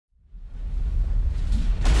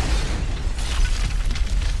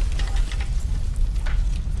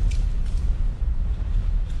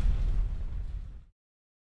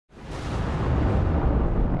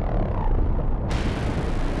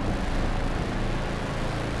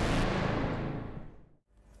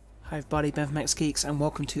Hi everybody, Ben from X-Geeks and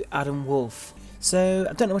welcome to Adam Wolfe. So,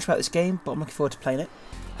 I don't know much about this game, but I'm looking forward to playing it.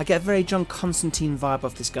 I get a very John Constantine vibe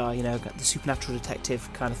off this guy, you know, got the supernatural detective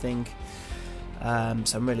kind of thing.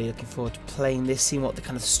 So I'm really looking forward to playing this, seeing what the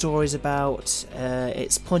kind of story's about.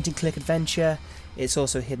 It's point and click adventure, it's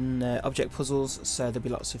also hidden object puzzles, so there'll be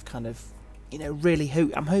lots of kind of, you know, really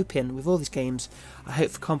I'm hoping with all these games, I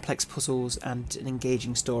hope for complex puzzles and an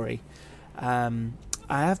engaging story.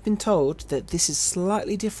 I have been told that this is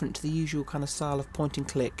slightly different to the usual kind of style of point and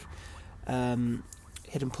click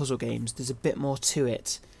hidden puzzle games. There's a bit more to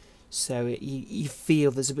it, so you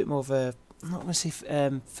feel there's a bit more of a, I'm not going to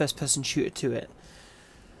say first person shooter to it,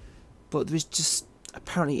 but there is just,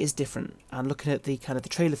 apparently it is different, and looking at the kind of the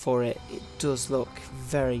trailer for it, it does look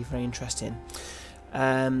very, very interesting.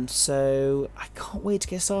 So I can't wait to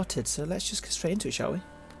get started, so let's just get straight into it, shall we?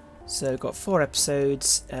 So we've got 4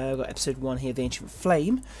 episodes. We've got episode 1 here, The Ancient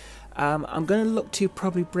Flame. I'm going to look to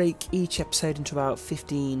probably break each episode into about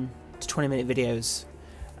 15 to 20 minute videos,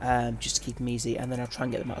 just to keep them easy, and then I'll try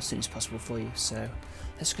and get them out as soon as possible for you. So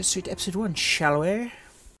let's go straight to episode 1, shall we?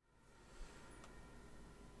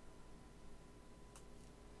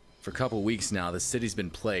 For a couple weeks now, the city's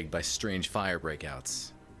been plagued by strange fire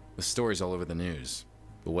breakouts, with stories all over the news.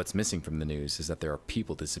 But what's missing from the news is that there are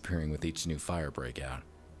people disappearing with each new fire breakout.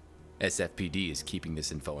 SFPD is keeping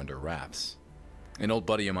this info under wraps. An old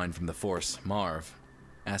buddy of mine from the force, Marv,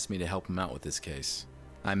 asked me to help him out with this case.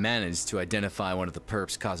 I managed to identify one of the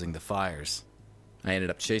perps causing the fires. I ended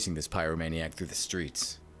up chasing this pyromaniac through the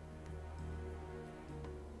streets.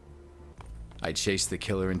 I chased the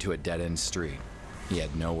killer into a dead-end street. He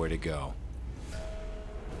had nowhere to go.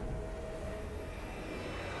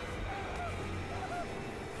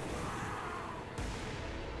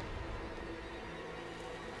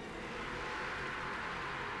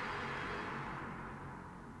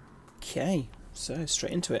 Okay, so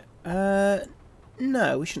straight into it.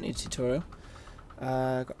 No, we shouldn't need a tutorial.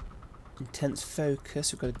 Got intense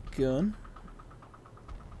focus, we've got a gun.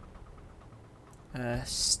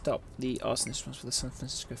 Stop the arsonist responsible for the San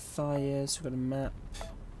Francisco fires, we've got a map.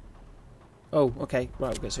 Oh, okay,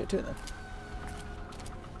 right, we'll go straight to it then.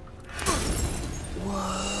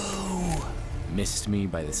 Whoa! Missed me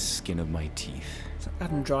by the skin of my teeth. It's like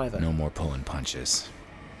Adam Driver. No more pulling punches.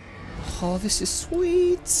 Oh, this is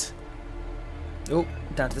sweet! Oh,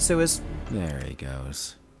 down to the sewers. There he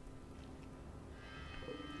goes.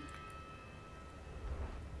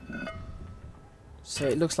 So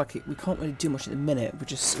it looks like we can't really do much at the minute. We're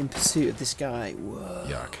just in pursuit of this guy. Whoa.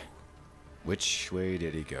 Yuck. Which way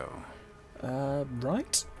did he go?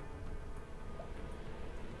 Right?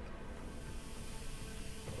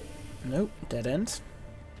 Nope, dead end.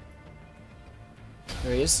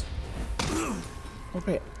 There he is. Oh,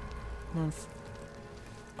 great.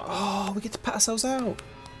 Oh, we get to pat ourselves out.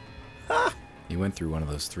 Ah! He went through one of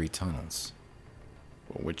those 3 tunnels.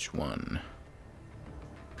 But which one?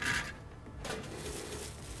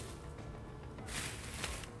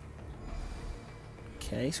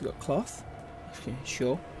 Okay, so we've got cloth. Okay,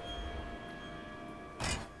 sure.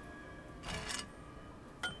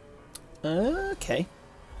 Okay.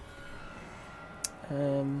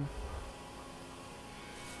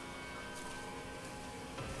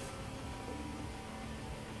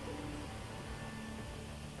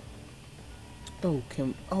 Oh,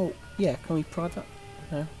 oh, yeah, can we pry that?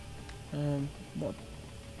 No. What?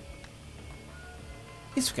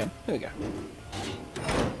 Yes, we can. There we go.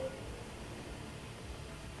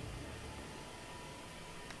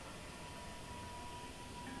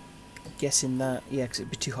 Guessing that, yeah, because it'd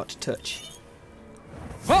be too hot to touch.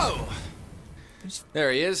 Whoa!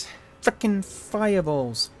 There he is. Frickin'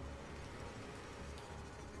 fireballs.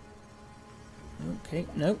 Okay,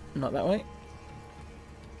 no, not that way.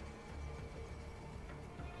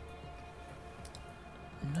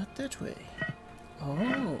 Not that way.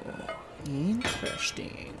 Oh,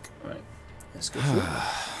 interesting. Right, let's go through.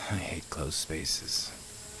 I hate closed spaces.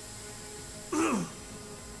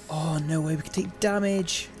 Oh, no way, we can take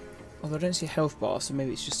damage. Although I don't see a health bar, so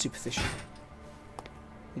maybe it's just superficial.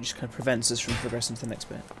 It just kind of prevents us from progressing to the next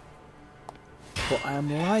bit. But I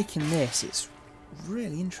am liking this, it's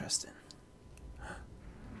really interesting.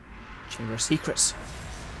 Chamber of Secrets.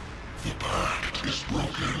 The pact is broken.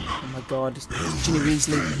 Oh my god, it's Ginny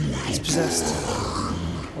Weasley. He's possessed.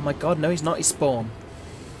 Oh my god, no he's not, he's Spawn.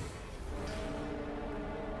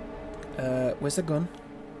 Where's the gun?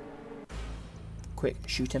 Quick,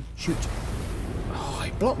 shoot him. Shoot. Oh, he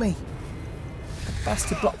blocked me. The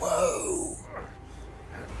bastard block. Whoa!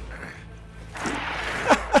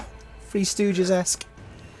 Three Stooges-esque.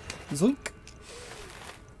 Zoink.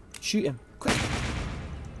 Shoot him. Quick.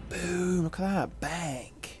 Boom, look at that.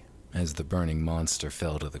 Bang. as the burning monster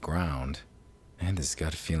fell to the ground. I had this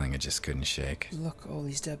gut feeling I just couldn't shake. Look, all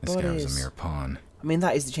these dead This bodies. guy was a mere pawn. I mean,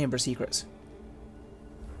 that is the Chamber of Secrets.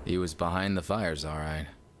 He was behind the fires, all right.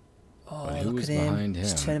 Oh, But who look was at him. behind him?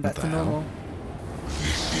 He's turning back What to the hell? normal.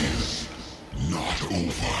 This is not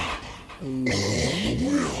over. Ooh.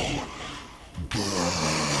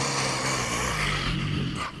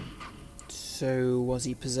 So, was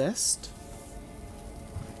he possessed?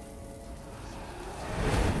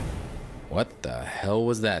 What the hell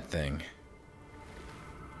was that thing?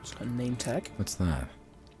 It's got a name tag. What's that?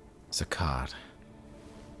 It's a cot.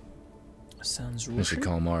 Sounds I should Russian.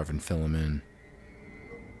 call Marv and fill him in.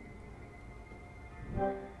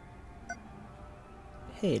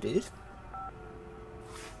 Hey, dude.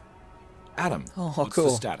 Adam, Oh, what's cool.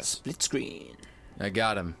 the status? Split screen. I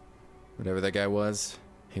got him. Whatever that guy was,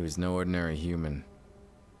 he was no ordinary human.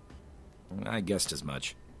 I guessed as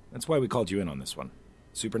much. That's why we called you in on this one.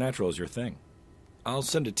 Supernatural is your thing. I'll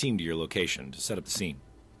send a team to your location to set up the scene.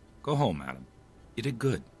 Go home, Adam. You did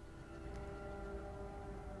good.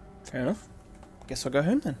 Fair enough. Guess I'll go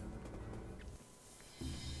home then.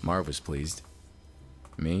 Marv was pleased.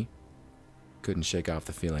 Me? Couldn't shake off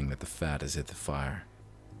the feeling that the fat has hit the fire.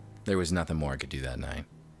 There was nothing more I could do that night.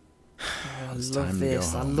 Oh, I It's love time to go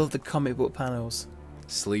this. I home. love the comic book panels.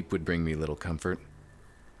 Sleep would bring me little comfort.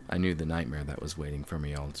 I knew the nightmare that was waiting for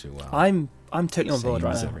me all too well. I'm totally on board Same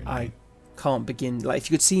right as now. every I night. can't begin. Like,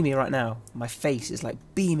 if you could see me right now, my face is like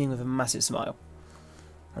beaming with a massive smile.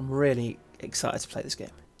 I'm really excited to play this game.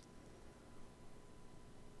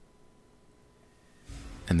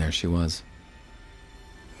 And there she was.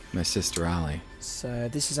 My sister Allie. So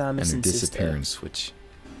this is our And her missing sister. disappearance, which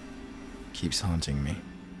keeps haunting me.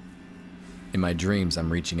 In my dreams,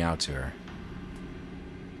 I'm reaching out to her.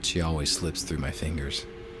 She always slips through my fingers.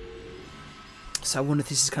 So I wonder if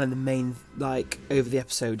this is kind of the main, like, over the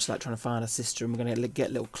episodes, like trying to find our sister, and we're going to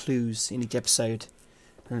get little clues in each episode,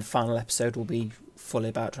 and the final episode will be fully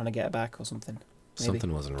about trying to get her back or something. Maybe.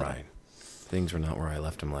 Something wasn't right. Things were not where I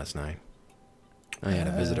left them last night. I had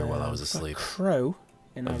a visitor while I was Got a asleep. crow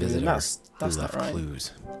in A our room. visitor That's who not left right.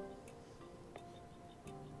 clues.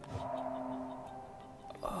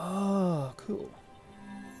 Oh, cool.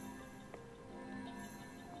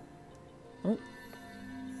 Oh.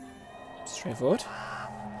 Straightforward.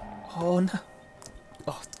 Oh, no.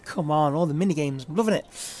 Oh, come on. All the minigames. I'm loving it.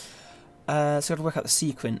 So I've got to work out the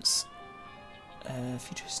sequence.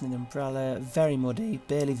 Futuristic in the umbrella. Very muddy.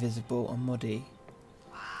 Barely visible or muddy.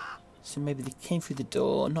 So maybe they came through the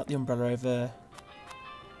door, knocked the umbrella over.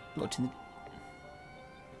 Looked in the...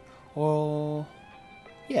 Or...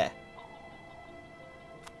 Yeah.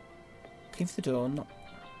 Came through the door, not...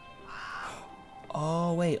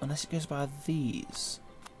 Oh, wait, unless it goes by these.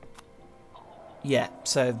 Yeah,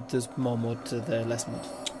 so there's more mud to the less mud.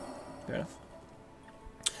 Fair enough.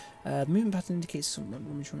 Movement pattern indicates some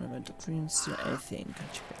woman's movement. Look for see anything. Go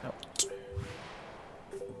check it out.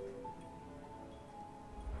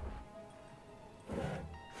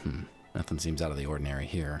 Nothing seems out of the ordinary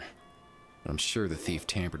here. But I'm sure the thief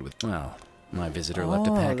tampered with... Well, my visitor left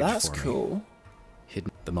a package that's for me. cool.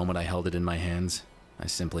 Hidden the moment I held it in my hands, I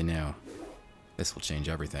simply knew. This will change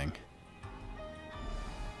everything.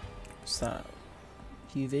 What's that?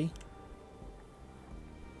 UV?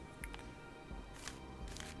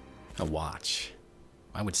 A watch.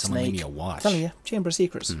 Why would someone leave me Snake. a watch? Telling you, Chamber of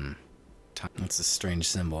Secrets. That's a strange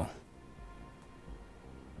symbol.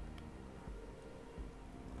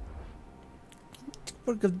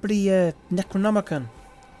 What a bloody Necronomicon.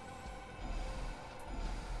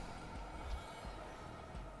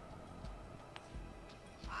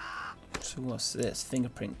 So what's this?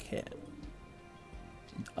 Fingerprint kit.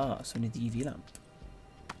 Ah, so we need the UV lamp.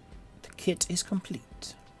 The kit is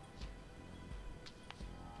complete.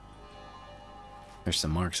 There's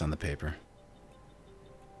some marks on the paper.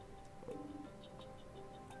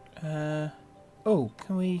 Oh,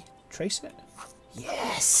 can we trace it?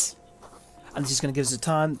 Yes! And this is going to give us a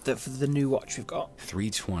time that for the new watch we've got.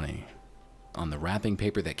 3:20. On the wrapping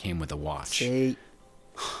paper that came with the watch. See?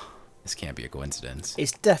 This can't be a coincidence.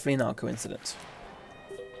 It's definitely not a coincidence.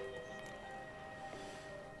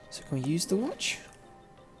 So can we use the watch?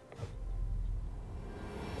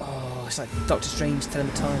 Oh, it's like Doctor Strange telling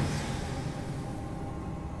the time.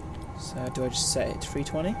 So do I just set it to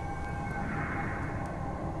 3:20?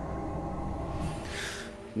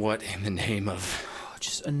 What in the name of... Oh,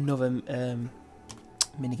 just another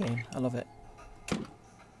minigame. I love it.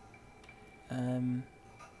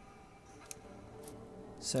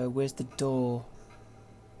 So where's the door?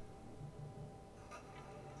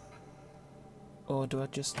 Or do I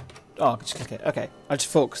just... Oh, I can just click it. Okay. I just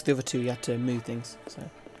thought because the other two you had to move things. So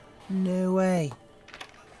No way.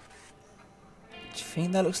 Do you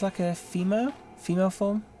think that looks like a female? Female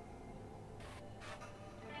form?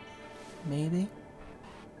 Maybe.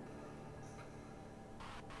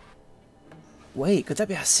 Wait, could that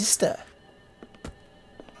be our sister?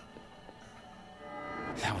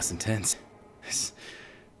 That was intense.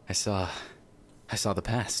 I saw the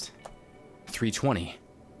past. 320.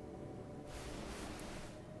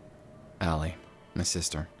 Allie, my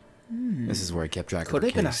sister. This is where I kept track of her Could it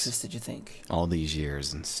have been our case. sister, do you think? All these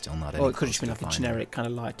years and still not any Or it could have closer just been to like a finding her. generic kind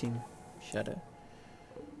of lighting shadow.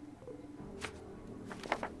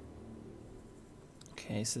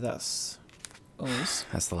 Okay, so that's us.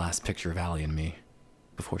 That's the last picture of Allie and me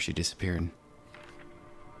before she disappeared.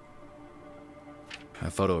 A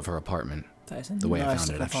photo of her apartment, That is a the way I nice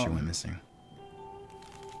found it looking after she farm. went missing.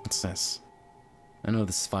 What's this? I know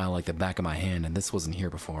this file like the back of my hand, and this wasn't here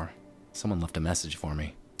before. Someone left a message for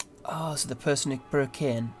me. Oh, so the person who broke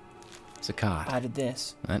in Zakat. added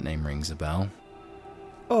this. That name rings a bell.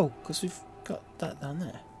 Oh, because we've got that down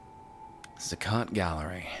there. Zakat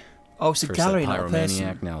Gallery. Oh, it's a First gallery, that not a person.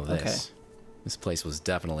 pyromaniac, now this. Okay. This place was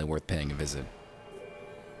definitely worth paying a visit.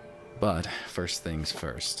 But first things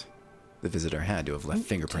first. The visitor had to have left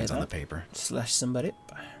fingerprints on the paper. Slash somebody.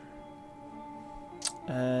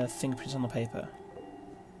 Fingerprints on the paper.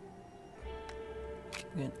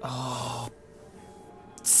 Again. Oh,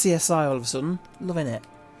 CSI all of a sudden. Loving it.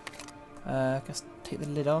 Guess take the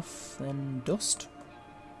lid off, then dust.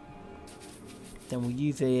 Then we'll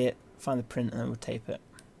UV it, find the print, and then we'll tape it.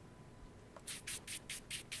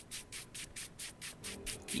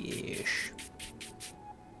 Yes.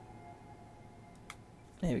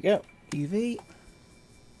 There we go. UV.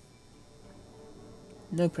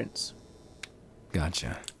 No prints.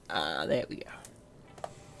 Gotcha. There we go.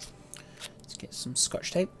 Let's get some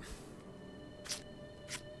scotch tape.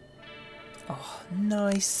 Oh,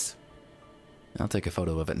 nice. I'll take a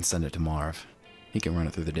photo of it and send it to Marv. He can run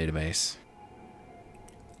it through the database.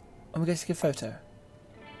 And we get to take a photo.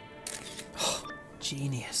 Oh,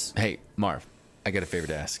 genius. Hey, Marv, I got a favor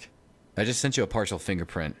to ask. I just sent you a partial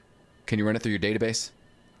fingerprint. Can you run it through your database?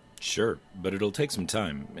 Sure, but it'll take some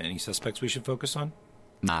time. Any suspects we should focus on?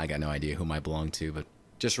 Nah, I got no idea who might belong to, but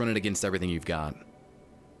just run it against everything you've got.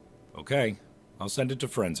 Okay. I'll send it to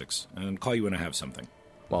forensics and call you when I have something.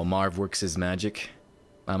 While Marv works his magic,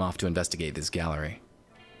 I'm off to investigate this gallery.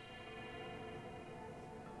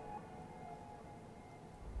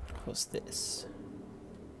 What's this?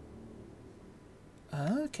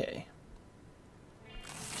 Okay.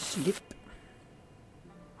 Slip.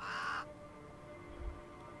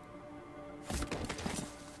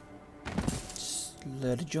 Just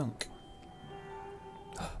load of junk.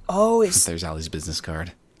 Oh, it's There's Allie's business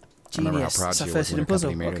card. genius. I remember how proud It's our she was first when her hidden puzzle.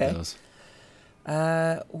 company made her Okay. those.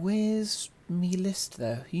 Where's me list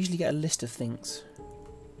though? You usually get a list of things.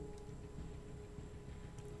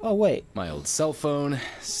 Oh wait. My old cell phone,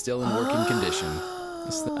 still in working condition.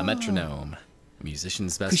 A metronome, a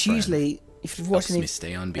musician's best Because friend. usually, if you've Helps watched any, me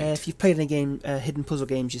stay on beat. if you've played any game, hidden puzzle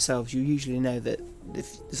games yourselves, you usually know that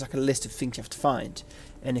if there's like a list of things you have to find.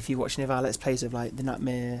 And if you watch any of our Let's Plays of like the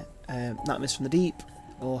Nightmares from the Deep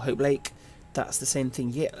or Hope Lake, that's the same thing.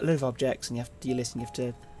 You get a load of objects and you have to do your list and you have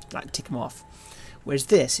to like tick them off. Whereas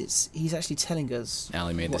this, he's actually telling us.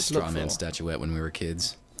 Allie made what this to look straw man for. statuette when we were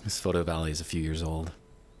kids. This photo of Allie is a few years old.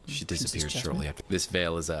 She disappeared Princess shortly Jasmine? after. This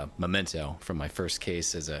veil is a memento from my first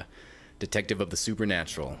case as a detective of the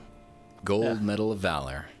supernatural. Gold Medal of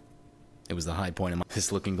Valor. It was the high point of my...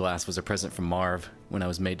 This looking glass was a present from Marv when I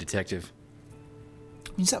was made detective.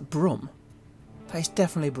 Is that Brum? That is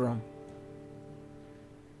definitely Brum.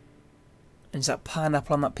 And is that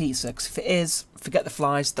pineapple on that pizza? Because if it is, forget the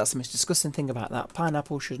flies. That's the most disgusting thing about that.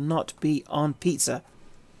 Pineapple should not be on pizza.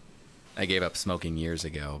 I gave up smoking years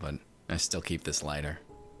ago, but I still keep this lighter.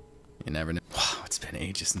 You never know. Wow, it's been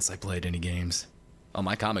ages since I played any games. Oh,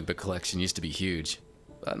 my comic book collection used to be huge,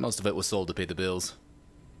 but most of it was sold to pay the bills.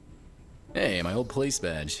 Hey, my old police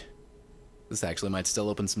badge. This actually might still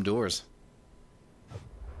open some doors.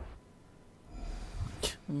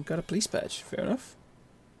 We've got a police badge. Fair enough.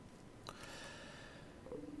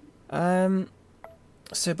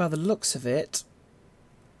 So by the looks of it,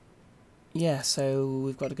 yeah, so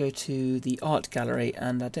we've got to go to the art gallery,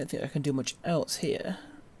 and I don't think I can do much else here.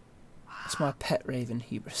 It's my pet raven,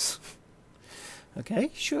 Hubris.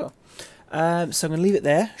 Okay, sure. So I'm going to leave it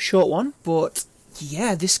there. Short one, but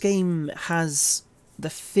yeah, this game has the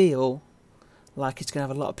feel like it's going to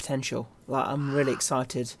have a lot of potential. Like, I'm really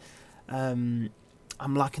excited. I'm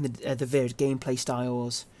liking the varied gameplay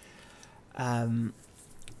styles.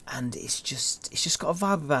 And it's just got a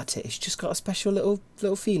vibe about it. It's just got a special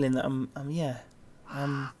little feeling that I'm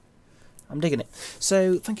I'm digging it.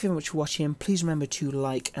 So thank you very much for watching. Please remember to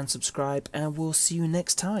like and subscribe, and we'll see you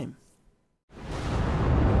next time.